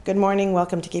Good morning.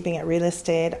 Welcome to Keeping It Real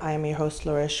Estate. I am your host,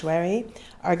 Laura Choueiri.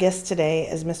 Our guest today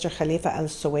is Mr. Khalifa Al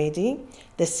Suwaidi,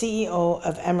 the CEO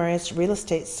of Emirates Real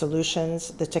Estate Solutions,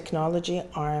 the technology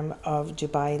arm of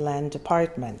Dubai Land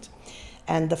Department,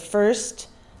 and the first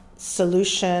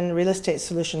real estate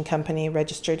solution company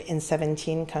registered in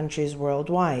 17 countries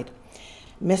worldwide.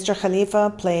 Mr. Khalifa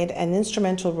played an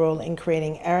instrumental role in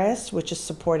creating ERES, which is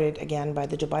supported again by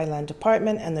the Dubai Land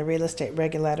Department and the Real Estate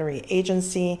Regulatory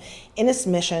Agency, in its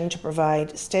mission to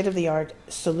provide state-of-the-art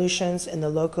solutions in the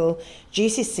local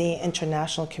GCC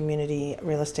international community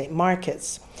real estate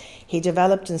markets. He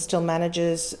developed and still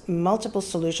manages multiple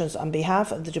solutions on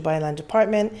behalf of the Dubai Land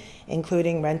Department,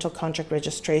 including rental contract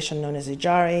registration known as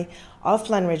Ijari,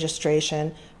 off-plan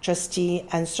registration, trustee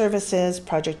and services,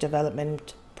 project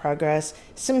development progress,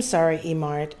 Simsari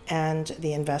eMart, and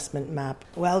the investment map.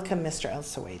 Welcome, Mr. Al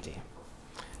Suwaidi.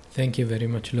 Thank you very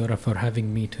much, Laura, for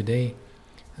having me today.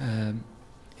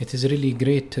 It is really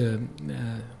great to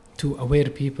aware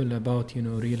people about,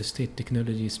 real estate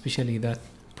technology, especially that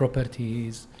property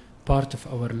is part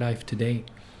of our life today.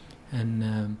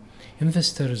 And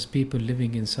investors, people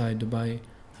living inside Dubai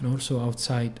and also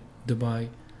outside Dubai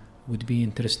would be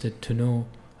interested to know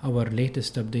our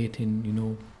latest update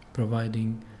in,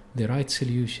 providing the right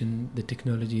solution, the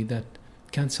technology that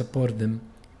can support them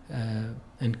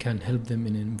and can help them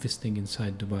in investing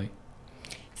inside Dubai.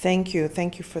 Thank you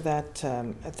for that.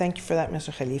 Thank you for that,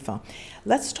 Mr. Khalifa.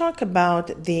 Let's talk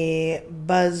about the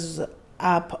buzz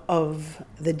app of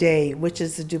the day, which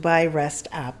is the Dubai Rest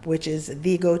app, which is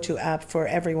the go-to app for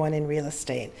everyone in real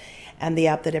estate, and the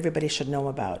app that everybody should know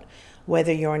about.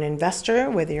 Whether you're an investor,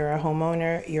 whether you're a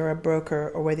homeowner, you're a broker,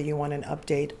 or whether you want an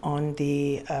update on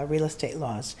the real estate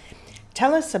laws.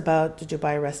 Tell us about the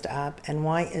Dubai Rest app and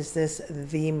why is this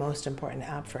the most important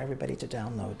app for everybody to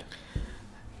download?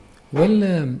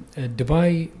 Well,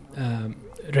 Dubai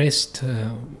Rest,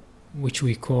 which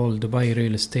we call Dubai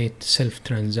Real Estate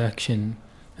Self-Transaction,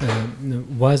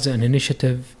 was an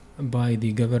initiative by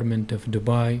the government of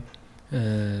Dubai,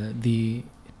 the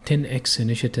 10X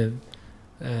initiative.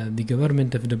 The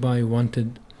government of Dubai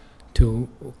wanted to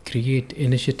create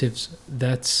initiatives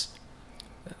that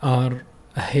are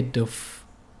ahead of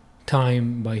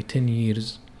time by 10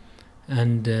 years,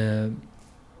 and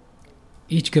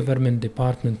each government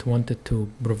department wanted to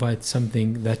provide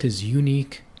something that is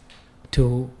unique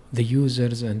to the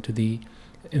users and to the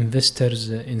investors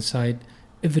inside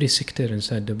every sector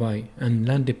inside Dubai. And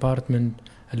Land Department,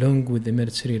 along with the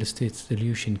Emirates Real Estate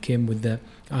Solution, came with the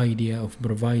idea of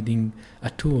providing a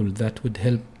tool that would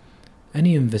help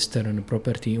any investor and a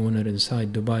property owner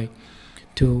inside Dubai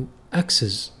to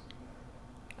access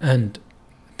and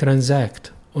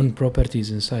transact on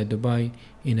properties inside Dubai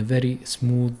in a very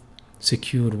smooth,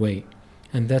 secure way.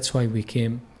 And that's why we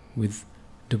came with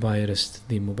Dubai Rest,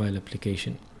 the mobile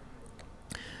application.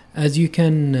 As you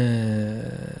can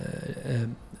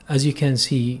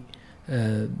see,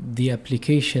 the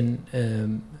application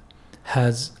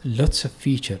has lots of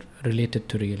features related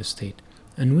to real estate.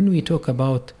 And when we talk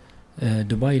about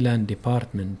Dubai Land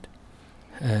Department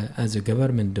as a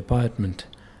government department,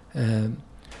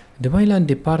 Dubai Land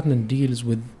Department deals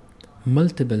with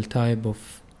multiple type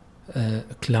of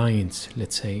clients,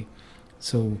 let's say.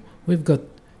 So we've got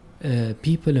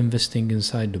people investing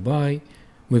inside Dubai,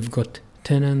 we've got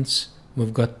tenants,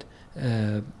 we've got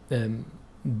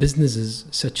businesses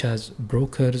such as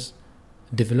brokers,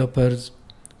 developers,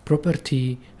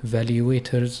 property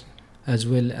valuators, as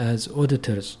well as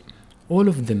auditors. All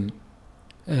of them,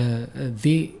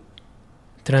 they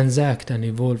transact and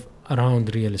evolve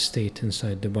around real estate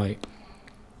inside Dubai.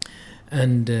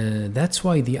 And that's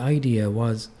why the idea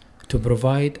was to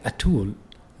provide a tool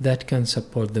that can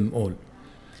support them all.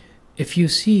 If you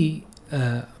see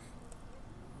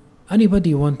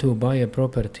anybody want to buy a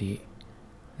property,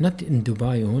 not in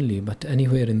Dubai only, but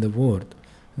anywhere in the world,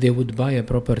 they would buy a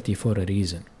property for a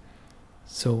reason.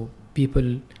 So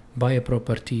people buy a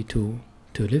property to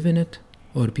live in it,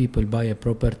 or people buy a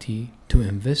property to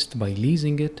invest by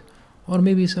leasing it, or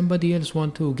maybe somebody else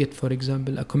want to get, for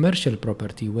example, a commercial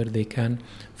property where they can,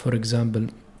 for example,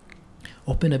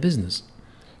 open a business.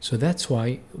 So that's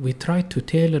why we try to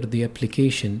tailor the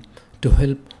application to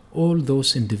help all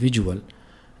those individuals,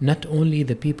 not only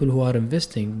the people who are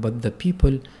investing, but the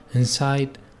people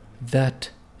inside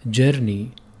that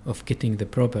journey of getting the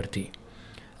property.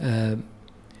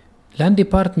 Land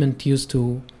Department used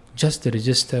to just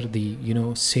register the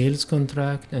sales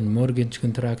contract and mortgage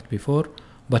contract before,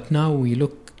 but now we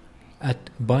look at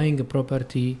buying a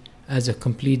property as a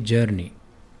complete journey.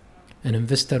 An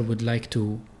investor would like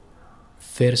to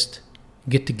first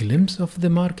get a glimpse of the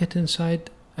market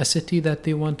inside a city that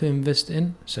they want to invest in,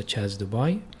 such as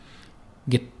Dubai,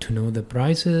 get to know the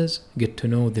prices, get to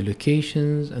know the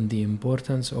locations and the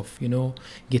importance of,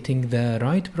 getting the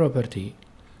right property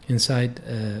inside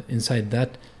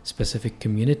that specific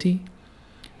community.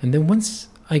 And then once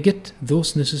I get those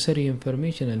necessary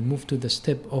information, I'll move to the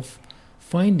step of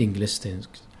finding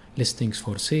listings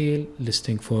for sale,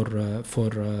 listing for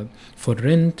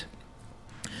rent.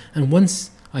 And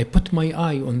once I put my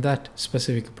eye on that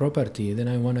specific property, then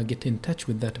I want to get in touch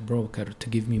with that broker to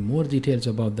give me more details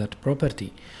about that property.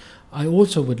 I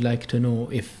also would like to know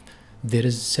if there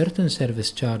is certain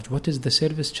service charge. What is the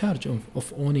service charge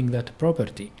of owning that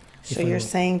property? So you're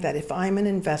saying that if I'm an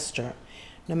investor,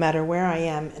 no matter where I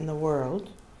am in the world,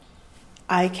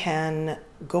 I can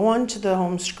go onto the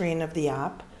home screen of the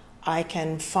app, I can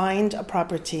find a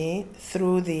property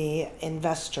through the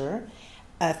investor,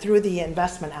 through the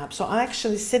investment app. So I'm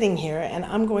actually sitting here and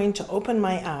I'm going to open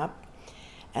my app,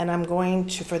 and I'm going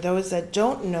to, for those that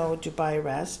don't know Dubai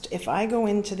Rest, if I go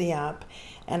into the app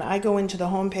and I go into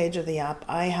the homepage of the app,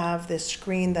 I have this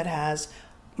screen that has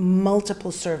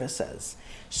multiple services.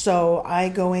 So I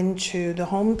go into the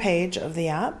homepage of the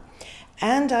app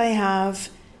and I have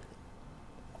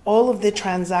all of the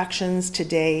transactions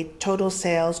today, total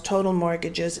sales, total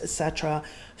mortgages, etc.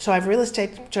 So I have real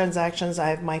estate transactions, I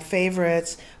have my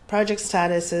favorites, project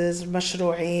statuses,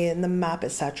 Mashru'i, and the map,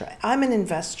 etc. I'm an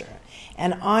investor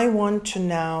and I want to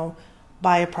now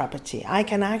buy a property. I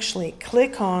can actually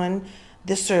click on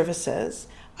the services,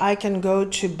 I can go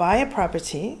to buy a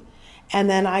property, and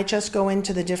then I just go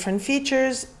into the different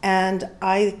features and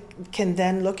I can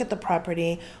then look at the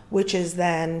property, which is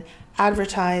then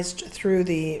advertised through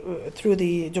the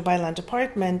Dubai Land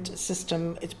Department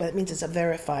system. It means it's a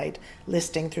verified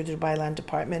listing through the Dubai Land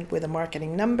Department with a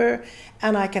marketing number,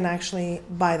 and I can actually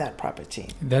buy that property.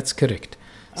 That's correct.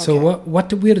 Okay. So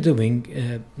what we're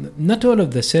doing, not all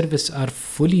of the services are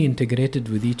fully integrated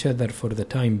with each other for the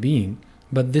time being,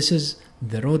 but this is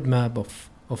the roadmap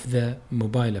of the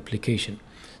mobile application.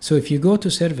 So if you go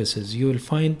to services, you will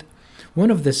find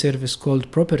one of the services called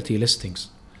property listings.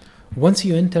 Once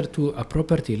you enter to a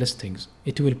property listings,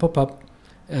 it will pop up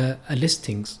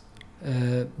listings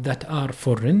that are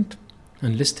for rent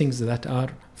and listings that are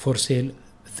for sale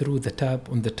through the tab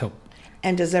on the top.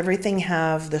 And does everything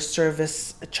have the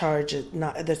service charges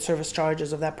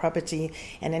of that property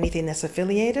and anything that's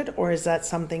affiliated, or is that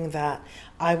something that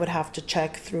I would have to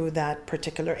check through that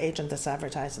particular agent that's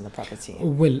advertising the property?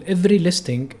 Well, every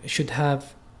listing should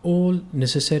have all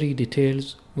necessary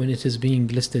details when it is being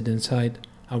listed inside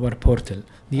our portal.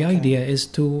 The idea is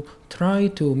to try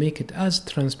to make it as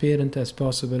transparent as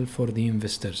possible for the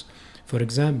investors. For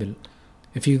example,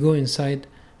 if you go inside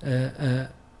a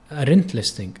rent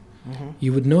listing,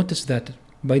 you would notice that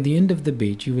by the end of the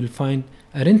page you will find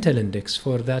a rental index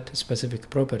for that specific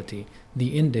property,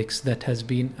 the index that has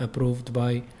been approved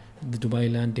by the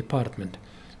Dubai Land Department.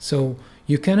 So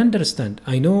you can understand,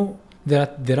 I know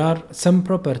that there are some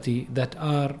property that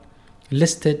are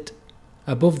listed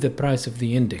above the price of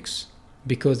the index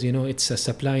because it's a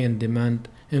supply and demand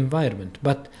environment,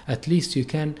 but at least you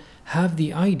can have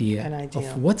the idea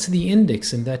of what's the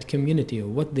index in that community or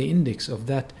what the index of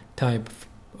that type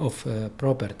of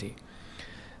property.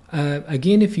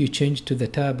 Again, if you change to the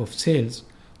tab of sales,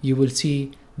 you will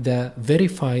see the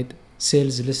verified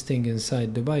sales listing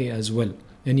inside Dubai as well,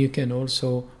 and you can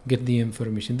also get the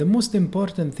information. The most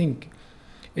important thing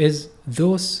is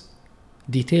those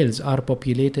details are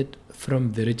populated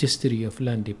from the registry of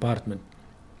Land Department.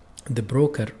 The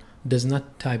broker does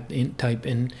not type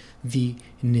in the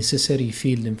necessary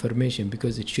field information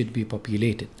because it should be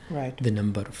populated. Right. The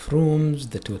number of rooms,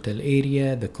 the total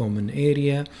area, the common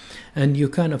area. And you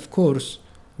can, of course,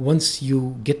 once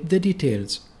you get the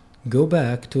details, go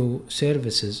back to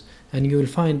services and you will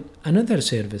find another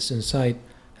service inside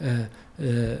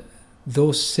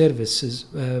those services,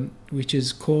 which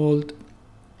is called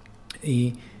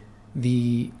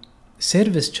the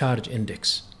service charge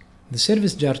index. The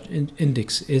service charge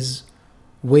index is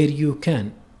where you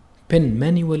can pin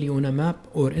manually on a map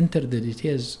or enter the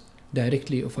details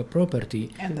directly of a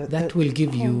property, and that will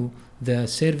give you the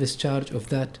service charge of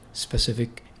that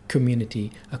specific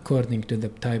community according to the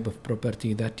type of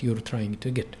property that you're trying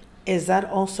to get. Is that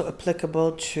also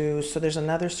applicable to, so there's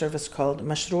another service called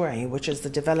Mashru'i, which is the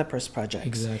developers project.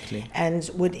 Exactly. And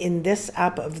would in this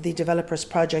app of the developers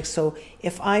project, so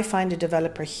if I find a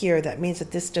developer here, that means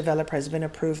that this developer has been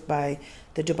approved by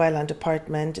the Dubai Land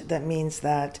Department. That means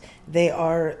that they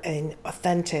are an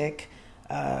authentic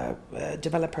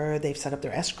developer. They've set up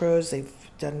their escrows. They've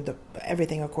done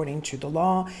everything according to the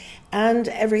law. And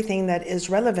everything that is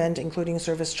relevant, including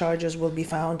service charges, will be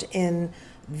found in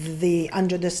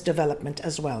under this development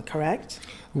as well, correct?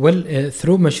 Well,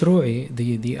 through Mashru'i,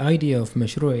 the idea of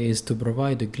Mashru'i is to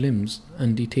provide a glimpse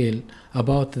and detail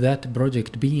about that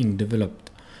project being developed.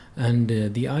 And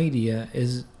the idea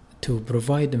is to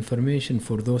provide information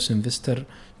for those investors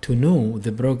to know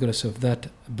the progress of that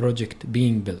project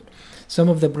being built. Some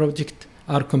of the projects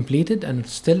are completed, and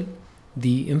still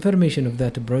the information of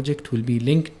that project will be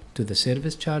linked to the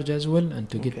service charge as well, and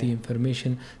to get the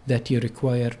information that you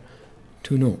require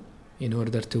to know in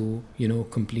order to,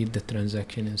 complete the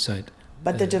transaction inside.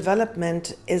 But the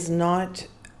development is not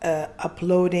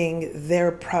uploading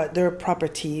their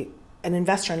property. An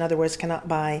investor, in other words, cannot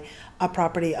buy a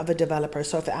property of a developer.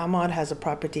 So if Ahmad has a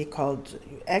property called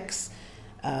X,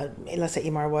 let's say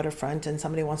Emaar Waterfront, and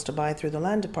somebody wants to buy through the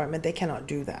land department, they cannot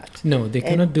do that. No, they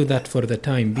cannot do that for the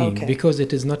time being, because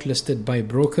it is not listed by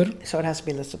broker. So it has to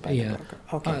be listed by the broker.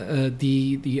 Okay.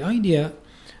 The idea,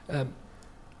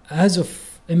 as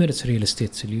of Emirates Real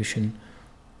Estate Solution,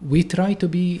 we try to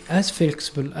be as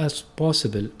flexible as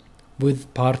possible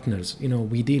with partners.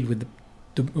 We deal with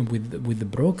the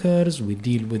brokers, we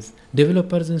deal with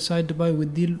developers inside Dubai, we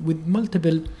deal with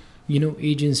multiple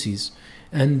agencies,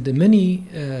 and many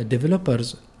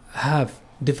developers have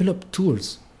developed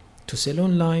tools to sell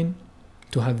online,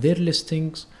 to have their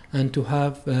listings, and to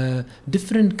have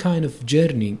different kind of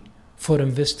journey for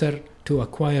investor to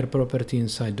acquire property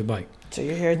inside Dubai. So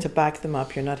you're here to back them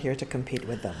up, you're not here to compete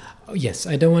with them. Yes,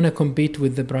 I don't want to compete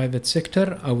with the private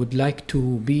sector. I would like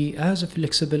to be as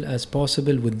flexible as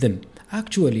possible with them.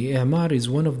 Actually, Emaar is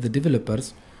one of the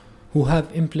developers who have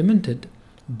implemented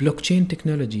blockchain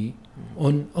technology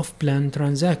on off-plan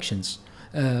transactions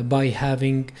by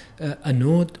having a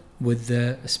node with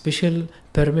the special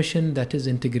permission that is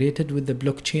integrated with the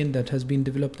blockchain that has been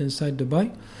developed inside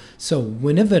Dubai. So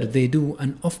whenever they do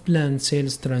an off-plan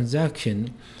sales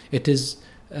transaction, it is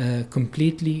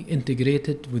completely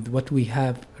integrated with what we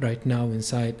have right now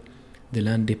inside the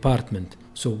land department.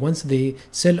 So once they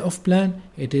sell off-plan,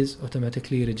 it is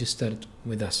automatically registered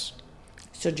with us.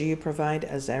 So do you provide,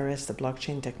 as Eris, the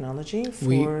blockchain technology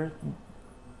for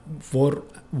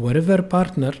whatever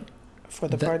partner, for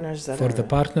the partners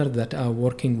that are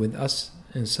working with us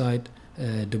inside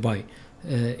Dubai?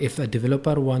 If a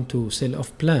developer want to sell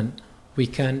off-plan, we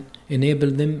can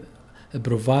enable them,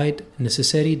 provide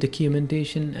necessary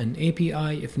documentation and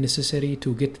API if necessary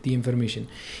to get the information.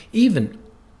 Even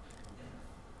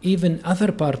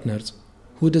other partners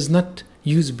who does not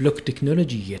use block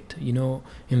technology yet,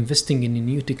 investing in a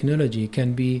new technology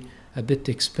can be a bit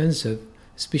expensive,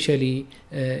 especially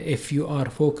if you are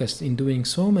focused in doing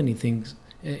so many things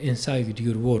inside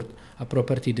your world. A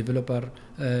property developer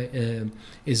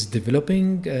is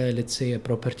developing, let's say a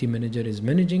property manager is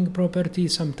managing property.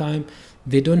 Sometimes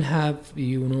they don't have,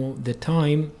 the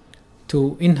time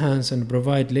to enhance and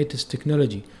provide latest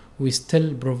technology. We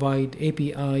still provide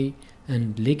API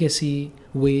and legacy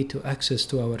way to access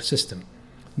to our system.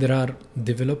 There are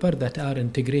developers that are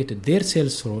integrated. Their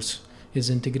sales source is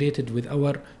integrated with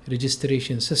our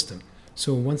registration system.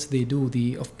 So once they do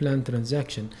the off-plan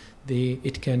transaction,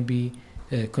 it can be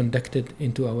conducted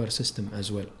into our system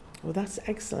as well. Well, that's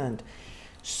excellent.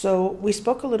 So we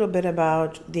spoke a little bit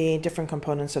about the different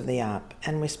components of the app,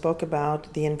 and we spoke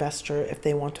about the investor if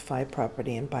they want to buy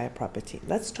property and buy a property.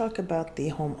 Let's talk about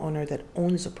the homeowner that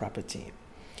owns a property.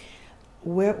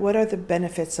 What are the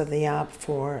benefits of the app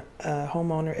for a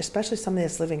homeowner, especially somebody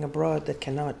that's living abroad that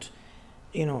cannot,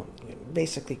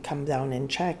 basically come down and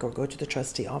check or go to the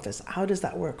trustee office? How does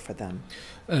that work for them?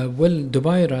 Well,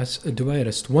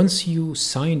 Dubai, once you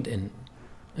signed in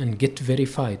and get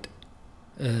verified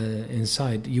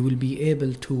inside, you will be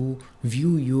able to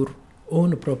view your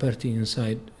own property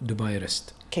inside Dubai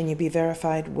Rest. Can you be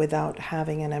verified without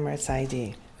having an Emirates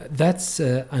ID? That's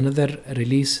another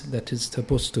release that is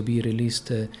supposed to be released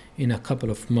in a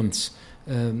couple of months.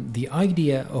 The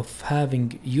idea of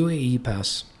having UAE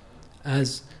Pass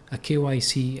as a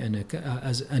KYC and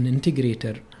as an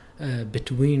integrator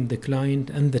between the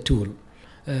client and the tool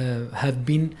have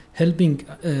been helping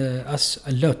us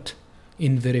a lot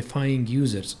in verifying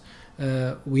users.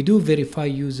 We do verify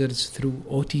users through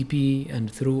OTP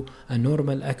and through a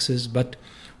normal access, but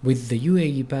with the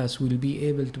UAE Pass, we'll be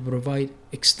able to provide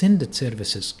extended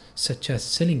services such as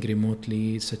selling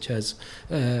remotely, such as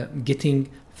getting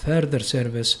further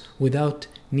service without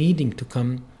needing to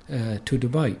come to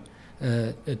Dubai.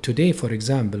 Today, for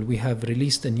example, we have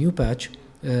released a new patch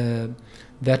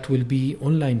that will be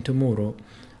online tomorrow,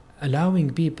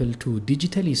 allowing people to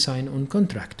digitally sign on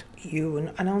contract.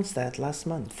 You announced that last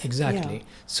month. Exactly. Yeah.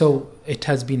 So it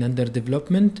has been under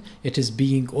development. It is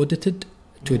being audited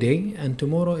today, and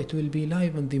tomorrow it will be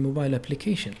live on the mobile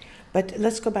application. But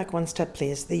let's go back one step,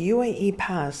 please. The UAE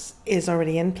Pass is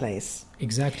already in place.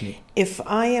 Exactly. If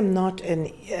I am not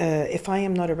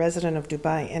a resident of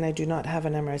Dubai and I do not have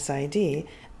an Emirates ID,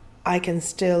 I can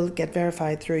still get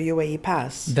verified through UAE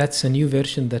Pass. That's a new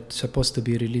version that's supposed to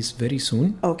be released very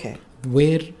soon. Okay.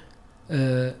 Where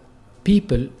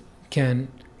people can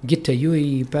get a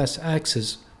UAE Pass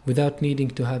access without needing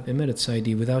to have Emirates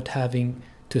ID, without having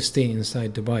to stay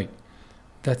inside Dubai.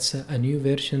 That's a new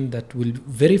version that will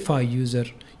verify user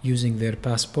using their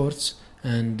passports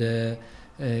and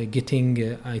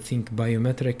getting, I think,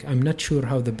 biometric. I'm not sure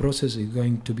how the process is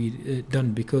going to be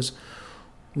done because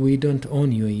we don't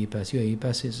own UAE Pass. UAE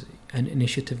Pass is an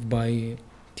initiative by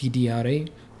TDRA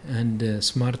and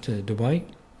Smart Dubai.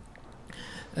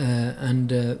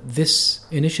 This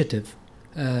initiative,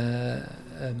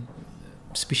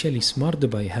 especially Smart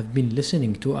Dubai, have been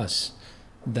listening to us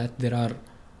that there are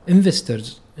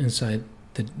investors inside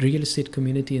the real estate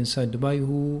community inside Dubai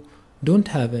who don't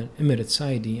have an Emirates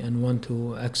ID and want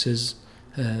to access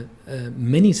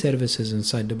many services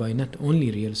inside Dubai, not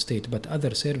only real estate but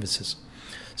other services.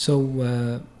 So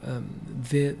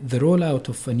the rollout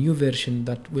of a new version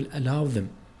that will allow them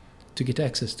to get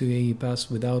access to UAE Pass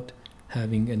without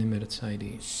having an Emirates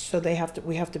ID. So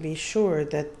we have to be sure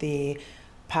that the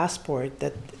passport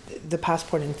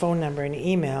and phone number and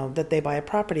email that they buy a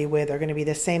property with are going to be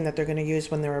the same that they're going to use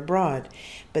when they're abroad.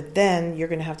 But then you're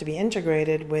going to have to be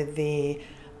integrated with the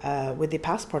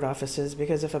passport offices,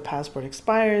 because if a passport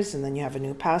expires and then you have a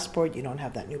new passport, you don't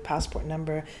have that new passport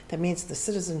number. That means the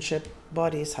citizenship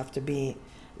bodies have to be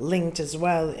linked as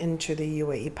well into the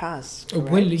UAE Pass.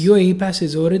 Correct? Well, UAE Pass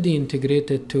is already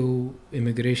integrated to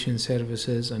immigration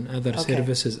services and other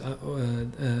services.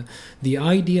 The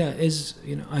idea is,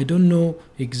 I don't know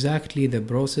exactly the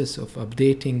process of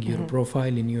updating your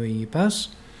profile in UAE Pass,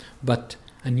 but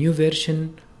a new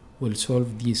version will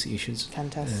solve these issues.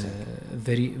 Fantastic.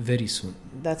 Very, very soon.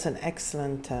 That's an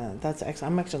excellent. That's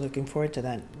excellent. I'm actually looking forward to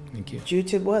that. Thank you.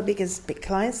 Because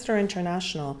clients that are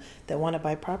international that want to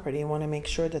buy property want to make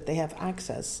sure that they have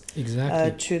access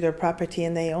to their property,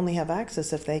 and they only have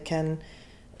access if they can.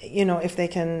 If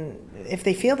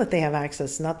they feel that they have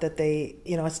access, not that they,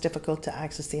 it's difficult to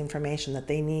access the information that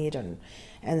they need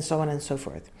and so on and so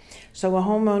forth. So a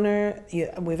homeowner,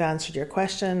 we've answered your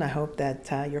question. I hope that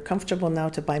you're comfortable now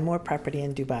to buy more property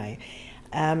in Dubai.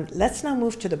 Let's now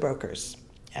move to the brokers,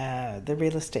 the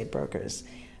real estate brokers.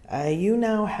 You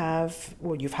now have,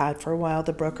 you've had for a while,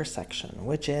 the broker section,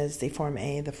 which is the Form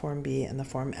A, the Form B, and the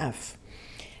Form F.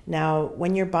 Now,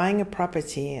 when you're buying a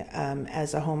property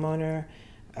as a homeowner,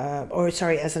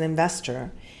 as an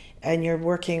investor, and you're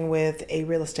working with a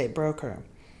real estate broker,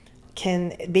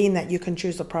 being that you can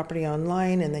choose the property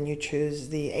online and then you choose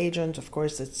the agent, of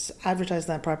course, it's advertised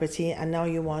that property, and now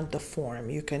you want the form.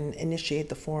 You can initiate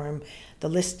the form, the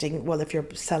listing. Well, if you're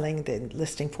selling, the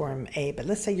listing Form A, but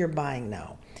let's say you're buying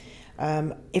now.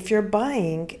 If you're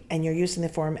buying and you're using the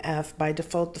Form F, by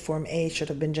default, the Form A should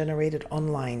have been generated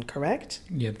online, correct?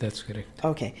 Yeah, that's correct.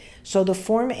 Okay. So the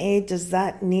Form A, does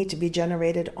that need to be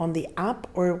generated on the app,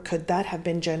 or could that have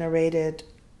been generated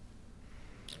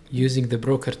using the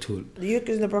broker tool?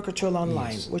 Using the broker tool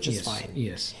online, yes, which is fine.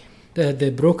 Yes.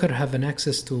 The broker have an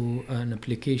access to an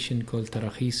application called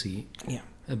Tarakhisi. Yeah.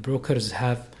 Brokers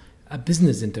have a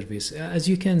business interface. As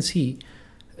you can see,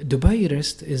 Dubai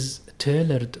Rest is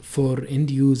tailored for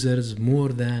end users more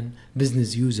than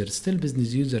business users. Still,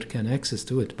 business user can access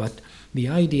to it, but the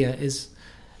idea is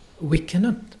we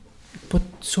cannot put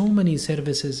so many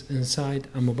services inside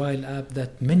a mobile app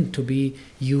that meant to be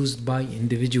used by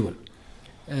individual.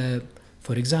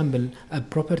 For example, a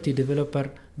property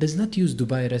developer does not use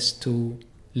Dubai Rest to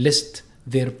list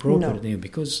their property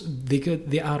because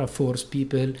they are a force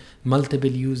people,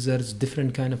 multiple users,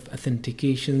 different kind of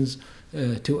authentications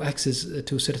to access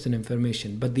to certain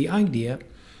information. But the idea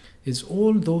is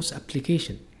all those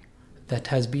applications that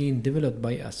has been developed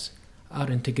by us are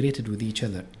integrated with each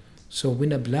other. So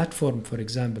when a platform, for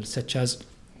example, such as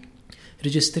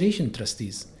registration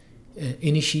trustees,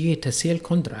 initiate a sale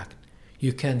contract,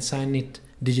 you can sign it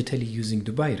digitally using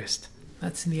Dubai Rest.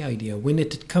 That's the idea. When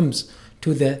it comes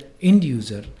to the end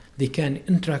user, they can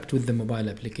interact with the mobile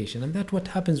application. And that's what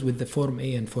happens with the Form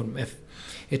A and Form F.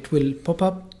 It will pop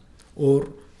up, or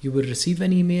you will receive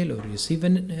an email or receive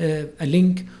a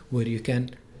link where you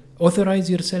can authorize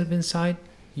yourself inside,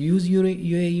 use your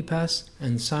UAE Pass,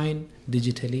 and sign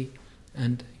digitally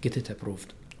and get it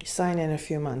approved. Sign in a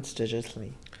few months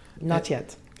digitally. Not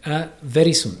yet.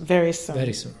 Very soon. Very soon.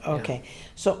 Very soon. Okay.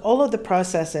 So all of the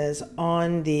processes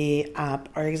on the app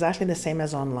are exactly the same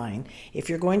as online. If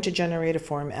you're going to generate a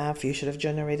Form F, you should have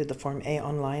generated the Form A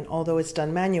online. Although it's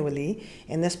done manually,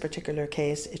 in this particular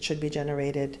case, it should be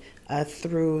generated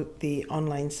through the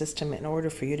online system in order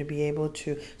for you to be able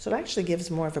to. So it actually gives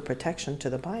more of a protection to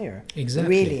the buyer.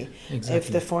 Exactly. Really. Exactly. If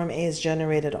the Form A is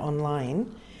generated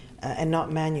online, and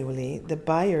not manually, the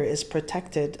buyer is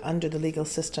protected under the legal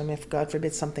system if, God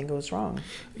forbid, something goes wrong.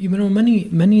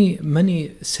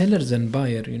 Many sellers and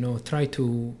buyer, try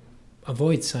to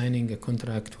avoid signing a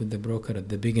contract with the broker at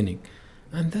the beginning,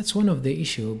 and that's one of the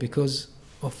issue because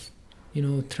of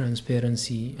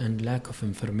transparency and lack of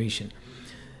information.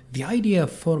 The idea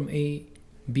of Form A,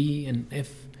 B, and F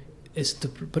is to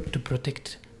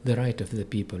protect the right of the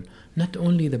people, not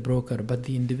only the broker but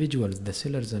the individuals, the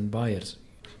sellers and buyers.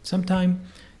 Sometimes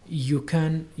you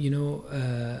can,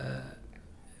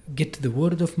 get the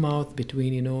word of mouth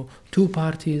between, two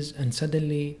parties, and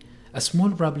suddenly a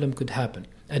small problem could happen,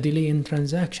 a delay in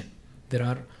transaction. There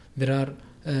are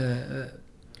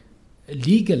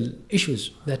legal issues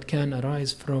that can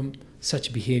arise from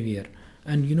such behavior.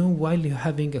 And, while you're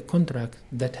having a contract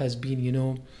that has been,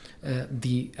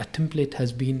 a template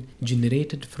has been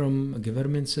generated from a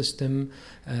government system,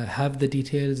 have the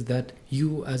details that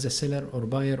you as a seller or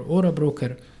buyer or a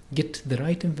broker get the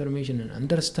right information and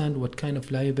understand what kind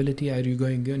of liability are you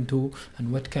going into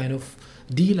and what kind of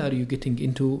deal are you getting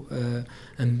into,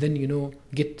 and then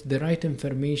get the right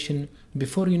information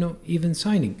before even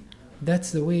signing.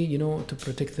 That's the way to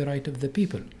protect the right of the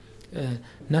people.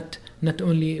 Not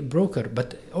only broker,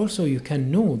 but also you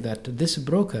can know that this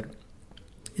broker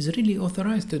is really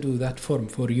authorized to do that form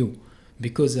for you,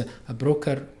 because a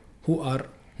broker who are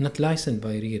not licensed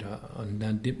by RERA on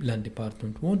land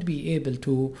department won't be able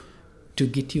to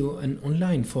get you an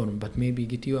online form, but maybe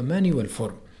get you a manual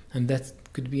form, and that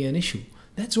could be an issue.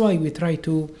 That's why we try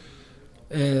to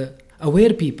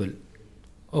aware people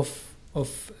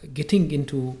of getting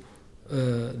into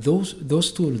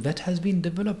those tools that has been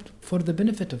developed for the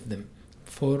benefit of them,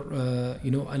 for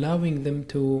allowing them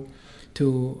to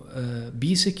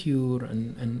be secure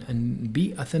and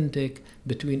be authentic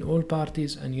between all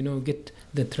parties, and get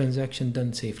the transaction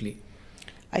done safely.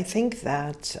 I think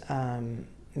that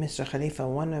Mr. Khalifa,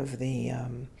 one of the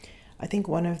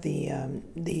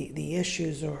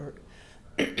issues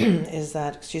is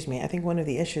that, I think one of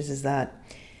the issues is that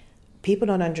people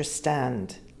don't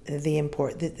understand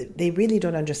they really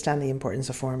don't understand the importance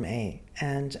of Form A.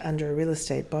 And under a real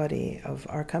estate body of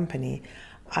our company,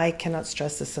 I cannot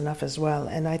stress this enough as well.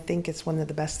 And I think it's one of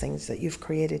the best things that you've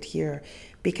created here,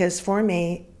 because Form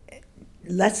A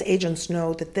lets agents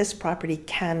know that this property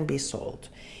can be sold.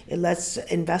 It lets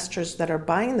investors that are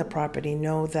buying the property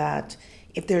know that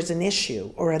if there's an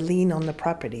issue or a lien on the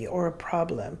property or a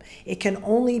problem, it can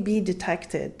only be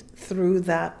detected through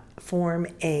that Form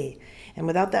A. And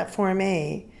without that Form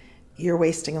A, you're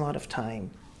wasting a lot of time.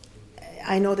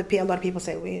 I know that a lot of people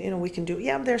say, we can do,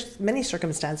 there's many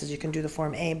circumstances you can do the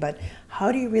Form A, but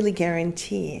how do you really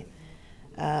guarantee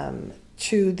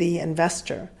to the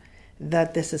investor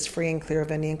that this is free and clear of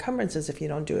any encumbrances if you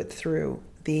don't do it through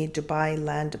the Dubai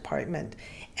Land Department?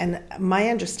 And my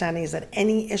understanding is that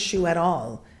any issue at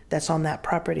all that's on that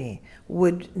property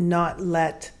would not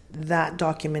let that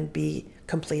document be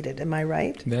completed. Am I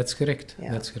right? That's correct.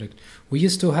 Yeah. That's correct. We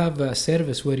used to have a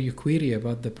service where you query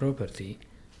about the property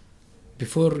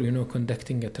before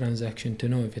conducting a transaction to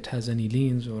know if it has any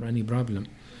liens or any problem.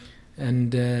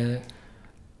 And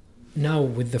now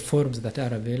with the forms that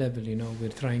are available, we're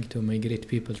trying to migrate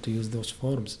people to use those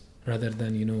forms rather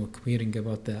than querying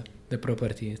about the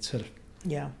property itself.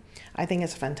 Yeah, I think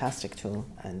it's a fantastic tool,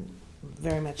 and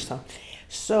very much so.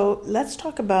 So let's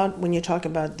talk about, when you talk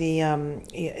about the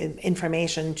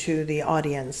information to the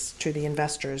audience, to the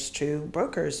investors, to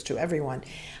brokers, to everyone,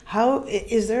 how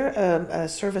is there a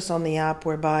service on the app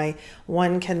whereby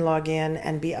one can log in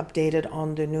and be updated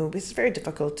on the new? It's very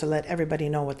difficult to let everybody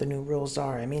know what the new rules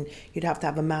are. I mean, you'd have to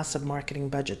have a massive marketing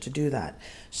budget to do that.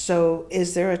 So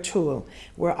is there a tool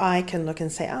where I can look and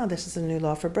say, this is the new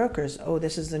law for brokers,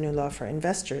 this is the new law for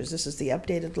investors, this is the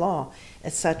updated law,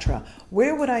 etc.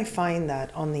 Where would I find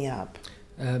that on the app?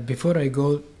 Before I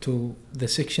go to the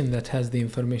section that has the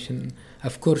information,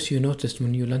 of course you noticed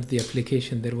when you launched the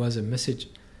application there was a message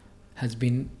has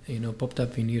been popped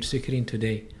up in your screen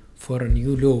today for a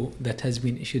new law that has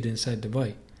been issued inside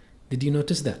Dubai. Did you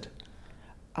notice that?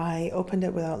 I opened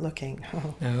it without looking.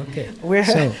 Okay.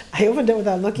 I opened it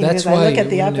without looking because I look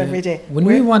at the app every day. When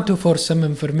we want to force some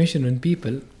information on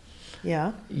people,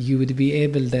 yeah, you would be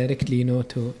able directly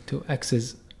to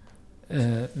access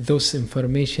those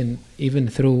information even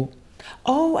through.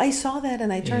 Oh, I saw that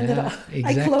and I turned it off.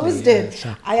 Exactly, I closed it.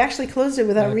 So I actually closed it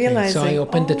without realizing. So I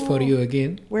opened it for you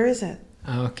again. Where is it?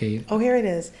 Okay. Oh, here it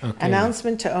is. Okay.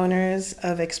 Announcement to owners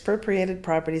of expropriated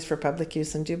properties for public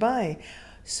use in Dubai.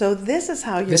 So this is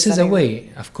how you're. This is a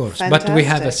way, of course. Fantastic. But we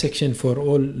have a section for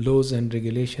all laws and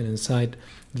regulation inside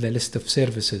the list of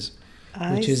services,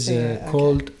 which is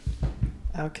called.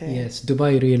 Okay. Yes,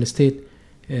 Dubai Real Estate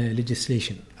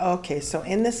legislation. Okay, so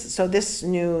this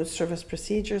new service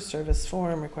procedure, service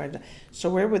form required. So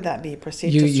where would that be?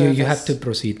 Proceed to service. You have to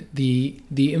proceed.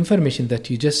 The information that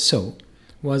you just saw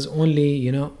was only,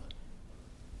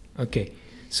 okay.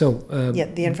 So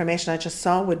the information I just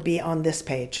saw would be on this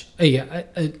page.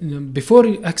 Before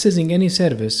accessing any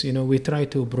service, we try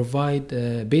to provide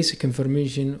basic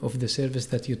information of the service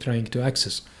that you're trying to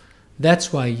access.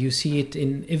 That's why you see it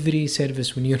in every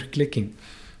service when you're clicking.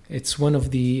 It's one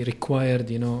of the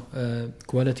required,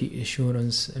 quality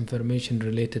assurance information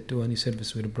related to any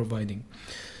service we're providing.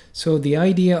 So the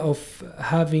idea of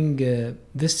having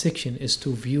this section is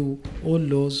to view all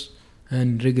laws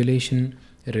and regulation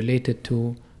related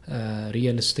to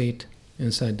real estate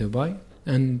inside Dubai,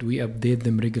 and we update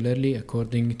them regularly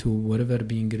according to whatever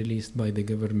being released by the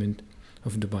government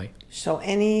of Dubai. So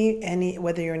any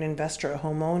whether you're an investor, a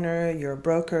homeowner, you're a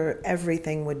broker,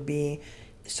 everything would be.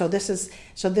 So this is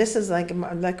like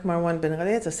Marwan bin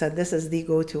Ghaleta said, this is the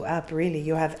go-to app. Really,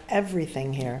 you have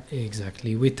everything here.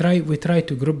 Exactly. We try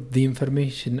to group the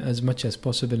information as much as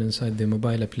possible inside the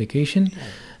mobile application. Okay.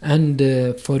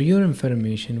 And for your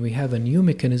information, we have a new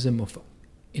mechanism of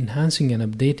enhancing and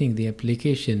updating the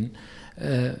application.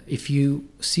 If you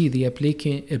see the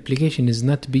application is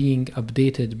not being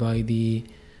updated by the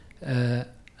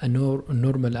a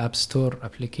normal App Store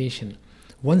application.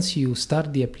 Once you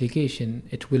start the application,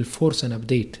 it will force an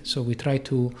update. So we try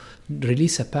to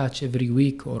release a patch every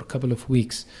week or couple of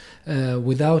weeks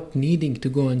without needing to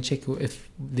go and check if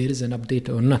there is an update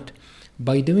or not.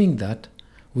 By doing that,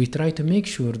 we try to make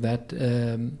sure that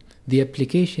the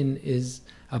application is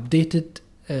updated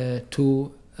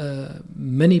to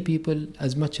many people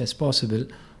as much as possible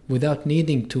without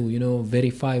needing to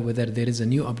verify whether there is a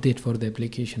new update for the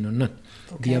application or not.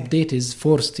 Okay. The update is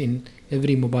forced in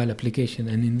every mobile application,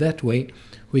 and in that way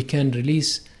we can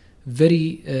release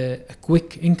very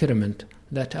quick increment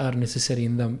that are necessary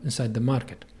inside the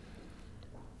market.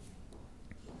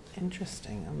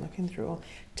 Interesting. I'm looking through.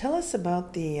 Tell us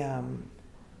about the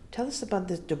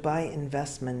Dubai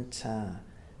investment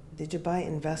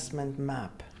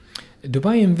map.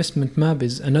 Dubai investment map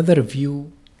is another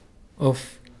view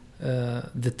of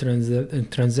the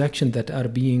transaction that are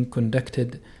being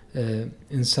conducted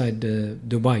inside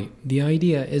Dubai. The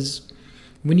idea is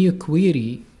when you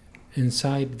query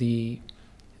inside the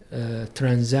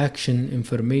transaction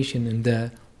information in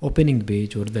the opening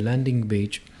page or the landing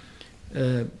page,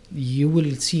 you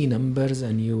will see numbers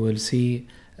and you will see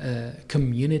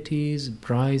communities,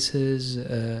 prices,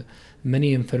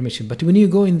 many information. But when you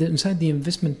go inside the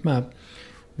investment map,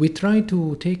 we try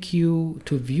to take you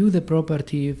to view the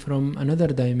property from another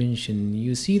dimension.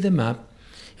 You see the map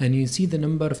and you see the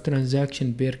number of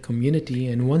transactions per community,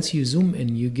 and once you zoom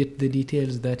in, you get the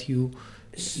details that you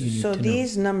need so to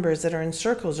these know. Numbers that are in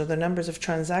circles are the numbers of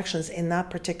transactions in that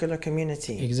particular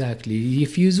community. Exactly.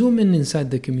 If you zoom in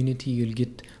inside the community, you'll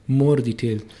get more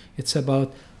detail. It's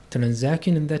about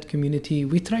transaction in that community.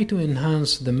 We try to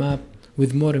enhance the map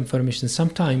with more information.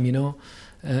 Sometimes,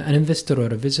 an investor or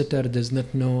a visitor does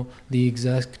not know the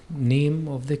exact name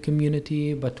of the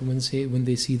community, but when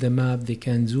they see the map, they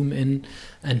can zoom in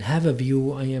and have a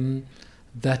view. I am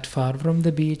that far from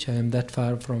the beach, I am that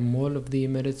far from Mall of the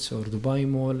Emirates or Dubai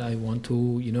Mall. I want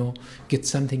to get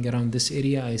something around this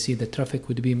area. I see the traffic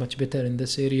would be much better in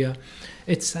this area.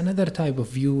 It's another type of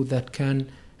view that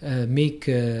can make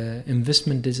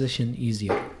investment decision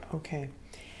easier. Okay.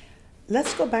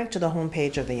 Let's go back to the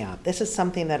homepage of the app. This is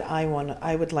something that I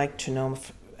would like to know.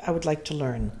 I would like to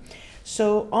learn.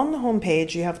 So on the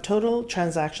homepage, you have total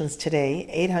transactions today,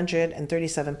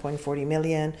 837.40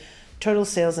 million. Total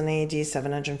sales in AED,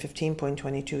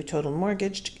 715.22. Total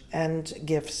mortgaged and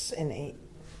gifts in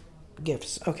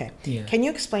gifts. Okay. Yeah. Can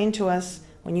you explain to us,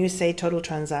 when you say total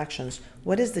transactions,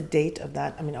 what is the date of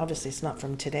that? I mean, obviously it's not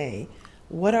from today.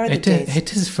 What are the dates?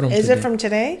 It is from Is today. it from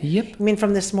today? Yep. I mean,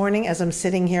 from this morning, as I'm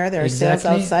sitting here, there are Exactly.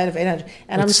 sales outside of 800,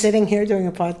 and I'm sitting here doing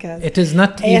a podcast. It is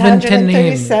not even 10 a.m.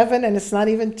 837, and it's not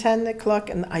even 10 o'clock.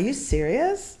 And are you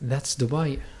serious? That's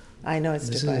Dubai. I know it's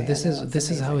Dubai. This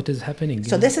is how it is happening.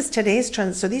 So this is today's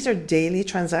so these are daily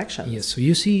transactions. Yes. So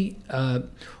you see,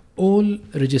 all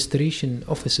registration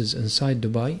offices inside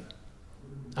Dubai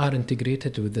are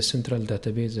integrated with the central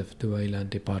database of Dubai Land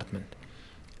Department.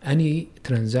 Any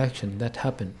transaction that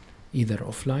happen either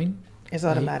offline, is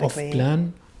automatically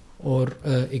off-plan, or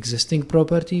existing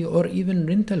property, or even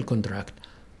rental contract,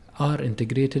 are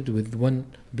integrated with one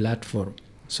platform.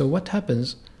 So what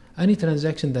happens, any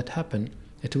transaction that happen,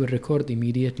 it will record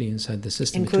immediately inside the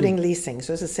system. Including leasing.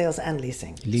 So this is sales and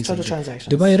leasing. Total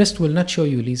transactions. Dubai Rest will not show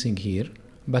you leasing here,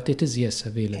 but it is, yes,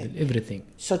 available, everything.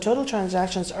 So total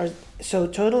transactions are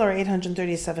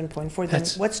 837.4. Then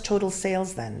what's total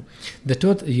sales then? The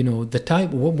total, the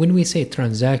type, when we say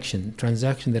transaction,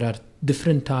 there are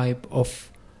different type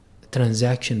of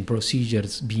transaction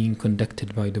procedures being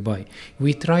conducted by Dubai.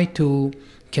 We try to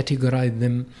categorize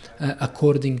them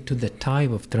according to the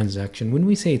type of transaction. When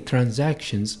we say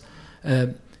transactions,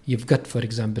 you've got, for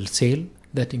example, sale,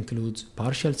 that includes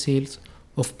partial sales,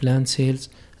 off-plan sales,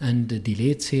 and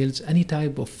delayed sales, any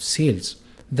type of sales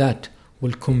that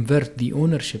will convert the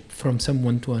ownership from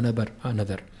someone to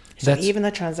another. So even the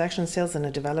transaction sales in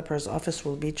a developer's office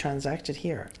will be transacted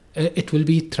here? It will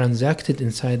be transacted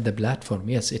inside the platform.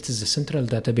 Yes, it is a central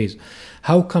database.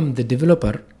 How come the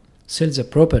developer sells a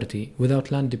property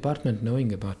without land department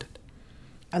knowing about it?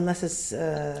 Unless it's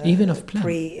even off plan.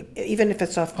 Even if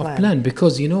it's off plan. Off plan,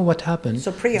 because you know what happened.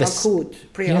 So pre-Uqud.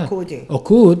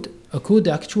 Uqud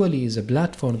actually is a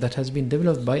platform that has been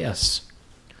developed by us,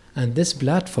 and this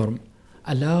platform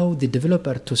allow the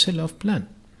developer to sell off plan.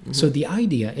 Mm-hmm. So the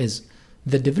idea is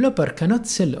the developer cannot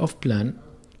sell off plan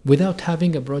without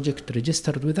having a project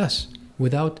registered with us,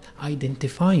 without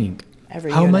identifying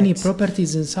how many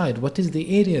properties inside, what is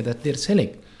the area that they're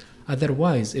selling.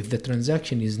 Otherwise, if the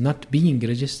transaction is not being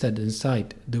registered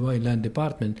inside Dubai Land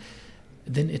Department,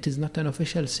 then it is not an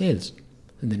official sales.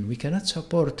 And then we cannot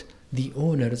support the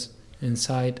owners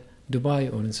inside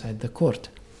Dubai or inside the court.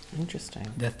 Interesting.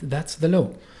 That's the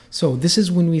law. So this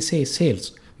is when we say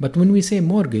sales. But when we say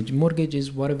mortgage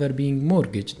is whatever being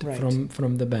mortgaged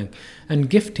from the bank. And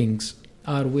giftings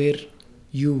are where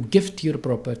you gift your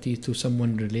property to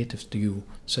someone relative to you,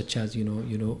 such as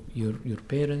your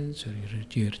parents or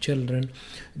your children,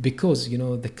 because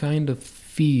the kind of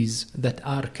fees that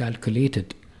are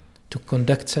calculated to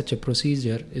conduct such a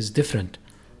procedure is different.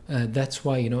 That's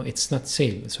why it's not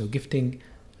sale. So gifting,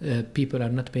 people are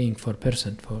not paying for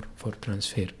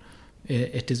transfer.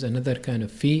 It is another kind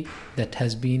of fee that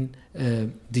has been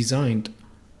designed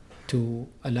to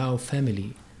allow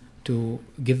family to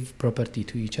give property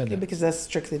to each other. Because that's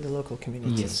strictly the local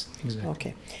community. Yes, exactly.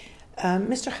 Okay.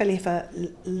 Mr. Khalifa,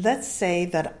 let's say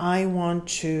that you want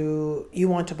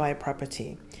to buy a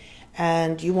property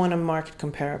and you want a market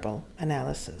comparable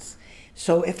analysis.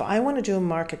 So if I want to do a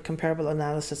market comparable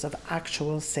analysis of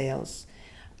actual sales,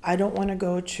 I don't want to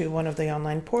go to one of the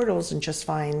online portals and just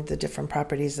find the different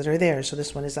properties that are there. So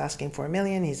this one is asking for $1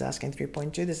 million, he's asking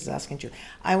 3.2, this is asking 2.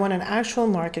 I want an actual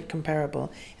market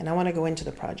comparable, and I want to go into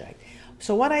the project.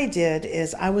 So what I did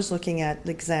is I was looking at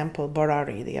the example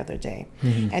Barari the other day.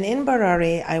 Mm-hmm. And in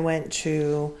Barari, I went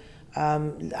to,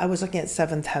 I was looking at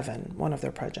Seventh Heaven, one of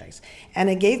their projects. And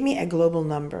it gave me a global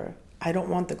number. I don't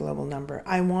want the global number.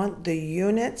 I want the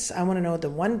units. I want to know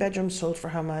the 1 bedroom sold for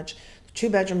how much, 2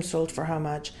 bedrooms sold for how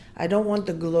much. I don't want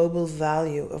the global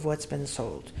value of what's been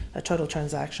sold, a total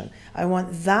transaction. I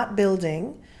want that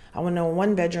building. I want to know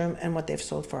 1 bedroom and what they've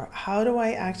sold for. How do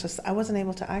I access? I wasn't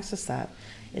able to access that.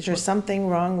 Is there something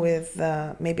wrong with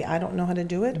maybe I don't know how to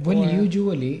do it? Well,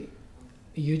 usually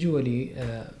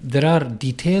there are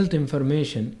detailed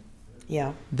information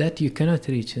that you cannot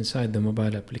reach inside the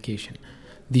mobile application.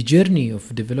 The journey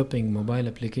of developing mobile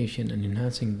application and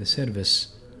enhancing the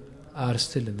service are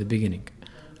still at the beginning.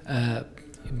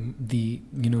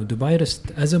 Dubai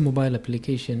Rest as a mobile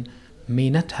application may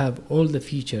not have all the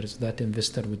features that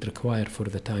investor would require for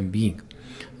the time being.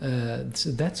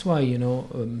 So that's why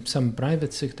some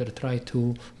private sector try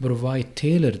to provide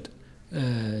tailored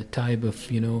type of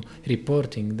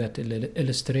reporting that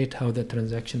illustrate how the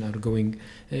transaction are going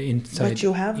inside. But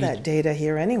you have that data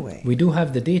here anyway. We do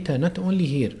have the data not only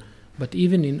here, but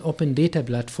even in open data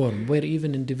platform, where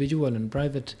even individual and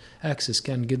private access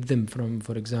can get them from,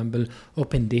 for example,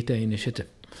 Open Data Initiative.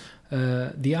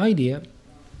 The idea...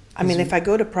 if I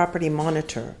go to Property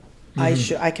Monitor,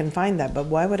 mm-hmm. I can find that, but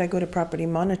why would I go to Property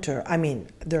Monitor?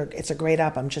 It's a great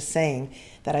app. I'm just saying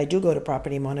that I do go to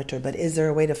Property Monitor, but is there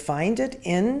a way to find it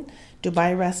in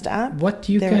Dubai Rest app? What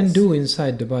you can do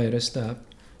inside Dubai Rest app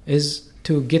is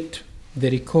to get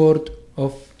the record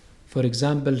of, for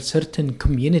example, certain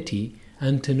community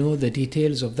and to know the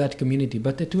details of that community.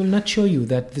 But it will not show you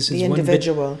that this is the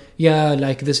individual.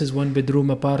 like this is 1 bedroom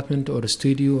apartment or a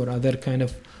studio or other kind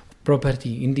of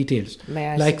property in details. May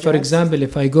I Like, suggest? for example,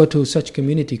 if I go to such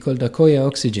community called Akoya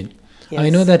Oxygen, I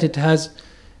Yes. know that it has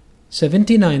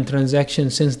 79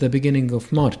 transactions since the beginning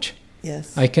of March.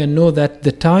 Yes. I can know that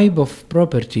the type of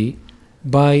property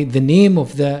by the name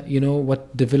of the,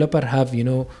 what developer have,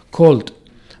 called.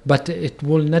 But it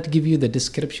will not give you the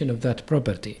description of that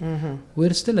property. Mm-hmm.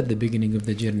 We're still at the beginning of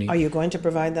the journey. Are you going to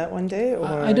provide that one day? Or?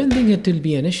 I don't think it will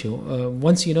be an issue.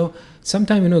 Once,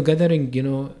 sometime, gathering,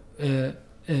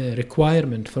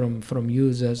 requirement from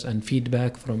users and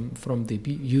feedback from the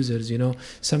users,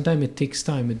 sometimes it takes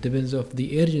time. It depends of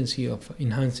the urgency of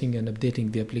enhancing and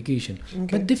updating the application.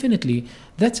 Okay. But definitely,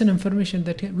 that's an information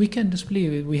that we can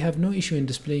display. We have no issue in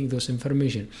displaying those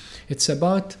information. It's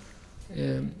about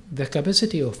the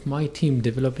capacity of my team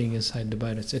developing inside the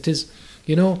virus. It is,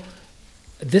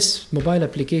 this mobile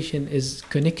application is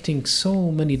connecting so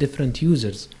many different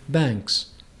users, banks,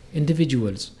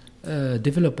 individuals,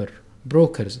 developer,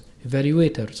 brokers,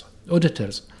 evaluators,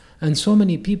 auditors, and so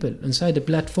many people inside the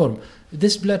platform.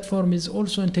 This platform is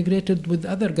also integrated with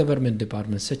other government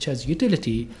departments such as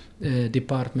utility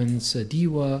departments,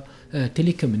 DEWA,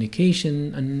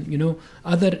 telecommunication, and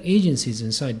other agencies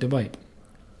inside Dubai.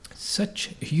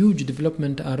 Such huge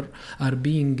development are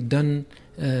being done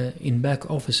in back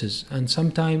offices, and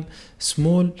sometimes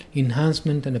small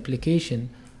enhancement and application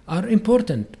are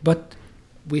important, but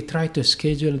we try to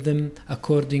schedule them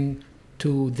according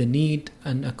to the need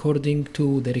and according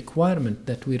to the requirement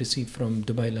that we receive from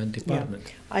Dubai Land Department.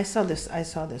 Yeah. I saw this.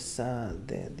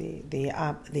 The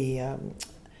app,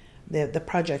 the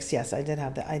projects. Yes, I did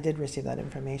have that. I did receive that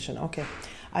information. Okay,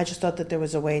 I just thought that there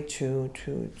was a way to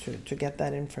get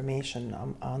that information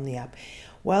on the app.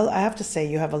 Well, I have to say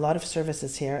you have a lot of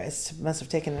services here. It must have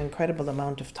taken an incredible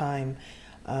amount of time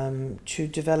to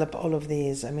develop all of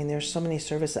these. I mean, there's so many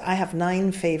services. I have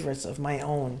 9 favorites of my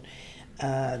own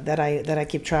that I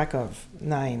keep track of,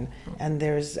 9,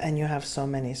 and you have so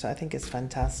many. So I think it's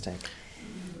fantastic.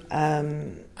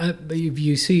 If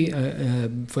you see,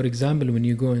 for example, when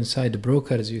you go inside the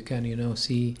brokers, you can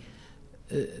see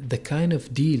the kind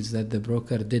of deals that the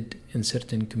broker did in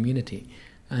certain community,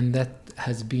 and that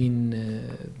has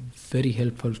been very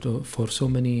helpful for so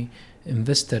many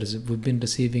investors. We've been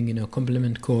receiving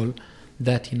compliment call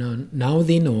that now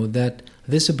they know that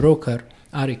this broker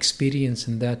are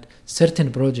experiencing that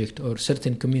certain project or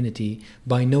certain community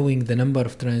by knowing the number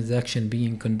of transactions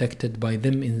being conducted by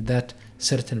them in that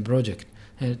certain project.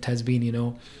 And it has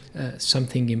been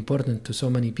something important to so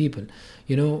many people.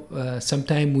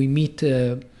 Sometimes we meet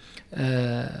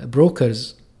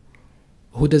brokers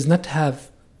who does not have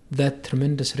that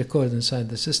tremendous record inside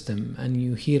the system, and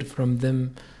you hear from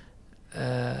them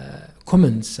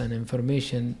comments and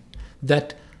information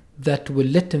that will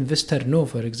let investor know,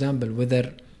 for example,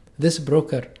 whether this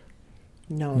broker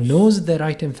knows the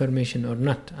right information or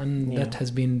not, and that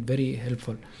has been very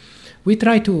helpful. We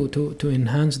try to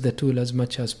enhance the tool as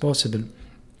much as possible.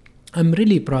 I'm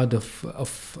really proud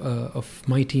of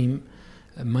my team.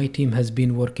 My team has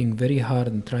been working very hard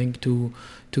and trying to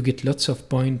get lots of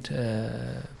point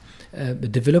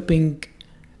developing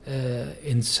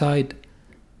inside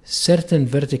certain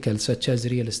verticals such as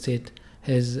real estate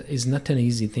is not an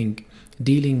easy thing.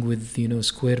 Dealing with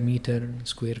square meter,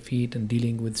 square feet, and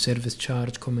dealing with service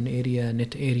charge, common area,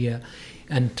 net area,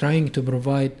 and trying to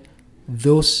provide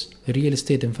those real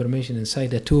estate information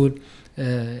inside a tool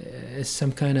is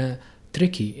some kind of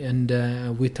tricky, and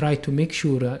we try to make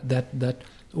sure that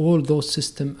all those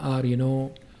systems are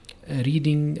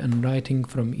reading and writing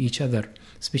from each other,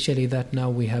 especially that now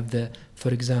we have for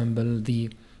example the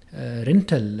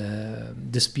rental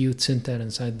dispute center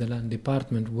inside the land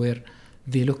department, where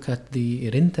they look at the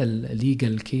rental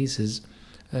legal cases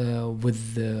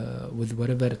with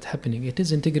whatever is happening. It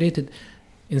is integrated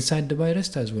inside Dubai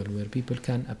Rest as well, where people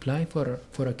can apply for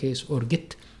a case or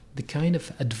get the kind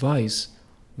of advice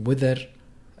whether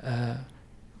a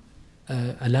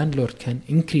landlord can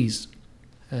increase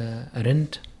a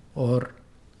rent or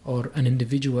an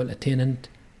individual, a tenant,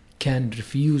 can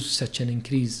refuse such an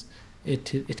increase.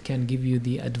 It can give you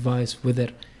the advice whether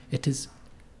it is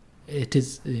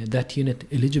that unit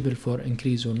eligible for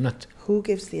increase or not. Who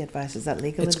gives the advice? Is that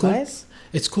legal advice?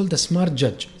 It's called a smart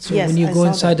judge. So yes, when you go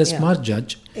inside a smart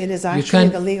judge, it is actually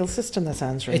the legal system that's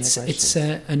answering the question. It's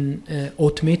an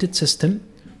automated system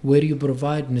where you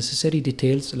provide necessary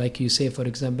details, like you say, for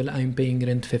example, I'm paying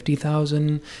rent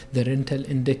 50,000. The rental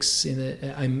index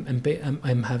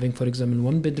I'm having, for example,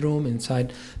 1 bedroom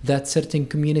inside that certain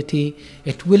community.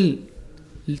 It will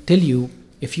tell you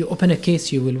if you open a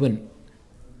case, you will win.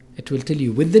 It will tell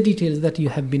you with the details that you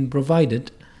have been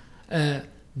provided, there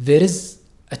is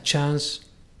a chance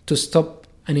to stop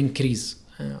an increase.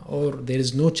 or there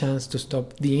is no chance to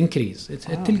stop the increase. It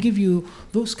will give you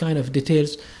those kind of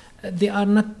details. They are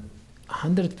not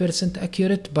 100%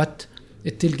 accurate, but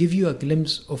it will give you a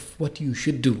glimpse of what you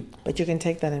should do. But you can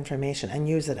take that information and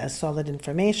use it as solid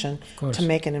information to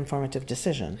make an informative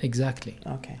decision. Exactly.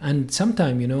 Okay. And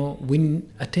sometimes,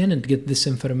 when a tenant get this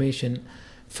information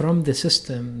from the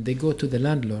system, they go to the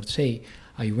landlord, say,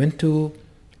 I went to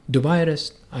Dubai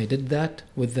Rest, I did that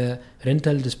with the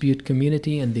rental dispute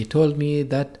community, and they told me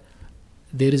that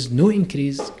there is no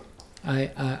increase.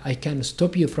 I can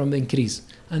stop you from the increase.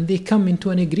 And they come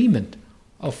into an agreement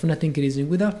of not increasing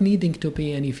without needing to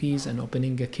pay any fees and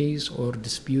opening a case or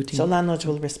disputing. So landlords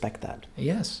will respect that?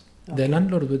 Yes. Okay. The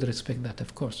landlord would respect that,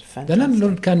 of course. Fantastic. The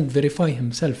landlord can verify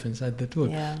himself inside the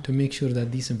tool to make sure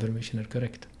that these information are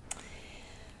correct.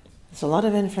 There's a lot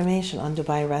of information on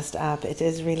Dubai Rest app. It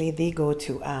is really the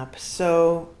go-to app.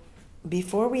 So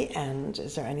before we end,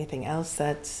 is there anything else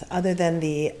that's, other than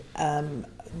the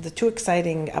two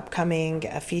exciting upcoming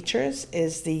features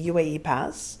is the UAE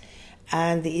Pass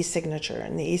and the e-signature.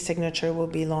 And the e-signature will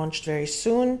be launched very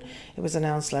soon. It was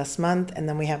announced last month. And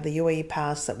then we have the UAE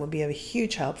Pass that will be a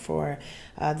huge help for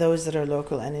those that are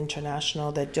local and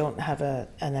international that don't have an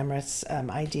Emirates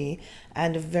ID,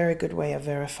 and a very good way of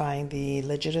verifying the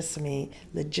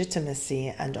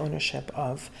legitimacy and ownership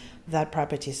of that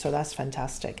property. So that's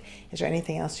fantastic. Is there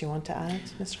anything else you want to add,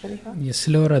 Mr. Khalifa? Yes,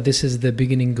 Laura, this is the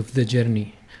beginning of the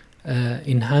journey.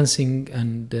 Enhancing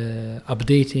and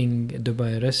updating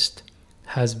Dubai Rest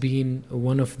has been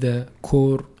one of the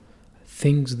core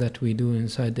things that we do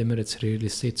inside Emirates Real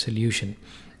Estate Solution.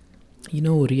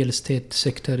 Real estate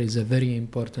sector is a very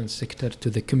important sector to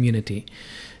the community.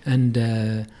 And,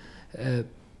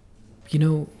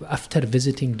 after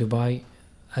visiting Dubai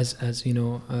as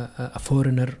a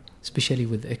foreigner, especially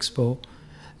with Expo,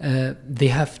 they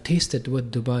have tasted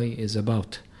what Dubai is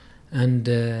about. And,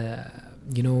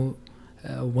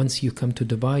 once you come to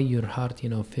Dubai, your heart,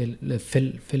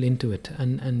 fell into it,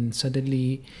 and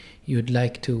suddenly you'd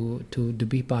like to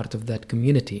be part of that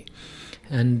community.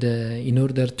 And in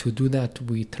order to do that,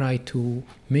 we try to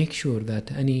make sure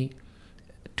that any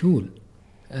tool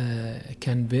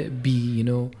can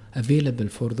be available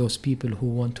for those people who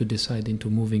want to decide into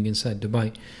moving inside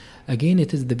Dubai. Again,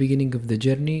 it is the beginning of the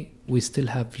journey. We still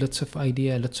have lots of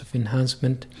idea, lots of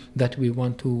enhancement that we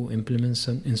want to implement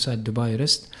inside Dubai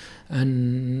Rest.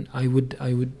 And I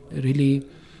would really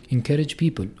encourage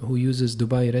people who uses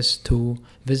Dubai Rest to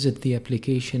visit the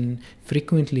application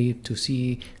frequently to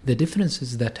see the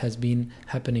differences that has been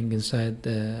happening inside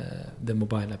the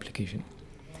mobile application.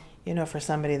 For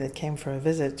somebody that came for a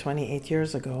visit 28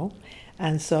 years ago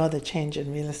and saw the change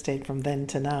in real estate from then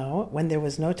to now, when there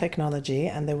was no technology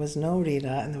and there was no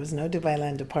RERA and there was no Dubai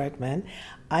Land Department,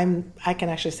 I can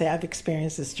actually say I've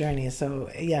experienced this journey. So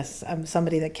yes, I'm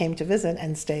somebody that came to visit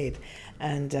and stayed.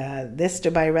 And this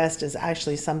Dubai Rest is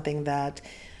actually something that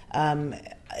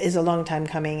is a long time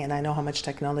coming, and I know how much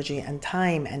technology and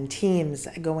time and teams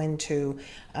go into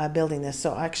building this.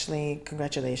 So actually,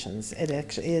 congratulations. It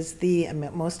actually is the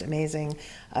most amazing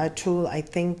tool I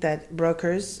think that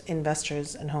brokers,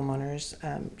 investors, and homeowners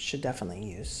should definitely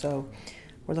use. So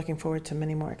we're looking forward to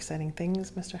many more exciting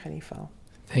things, Mr. Khalifa.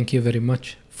 Thank you very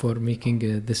much for making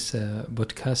this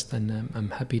podcast, and I'm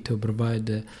happy to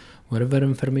provide whatever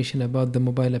information about the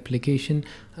mobile application.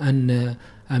 And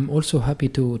I'm also happy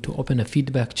to open a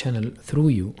feedback channel through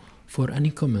you for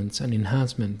any comments and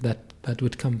enhancement that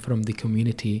would come from the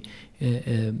community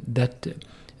that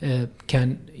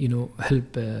can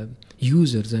help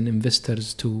users and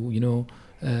investors to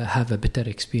have a better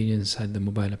experience at the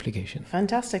mobile application.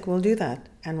 Fantastic. We'll do that,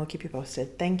 and we'll keep you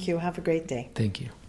posted. Thank you. Have a great day. Thank you.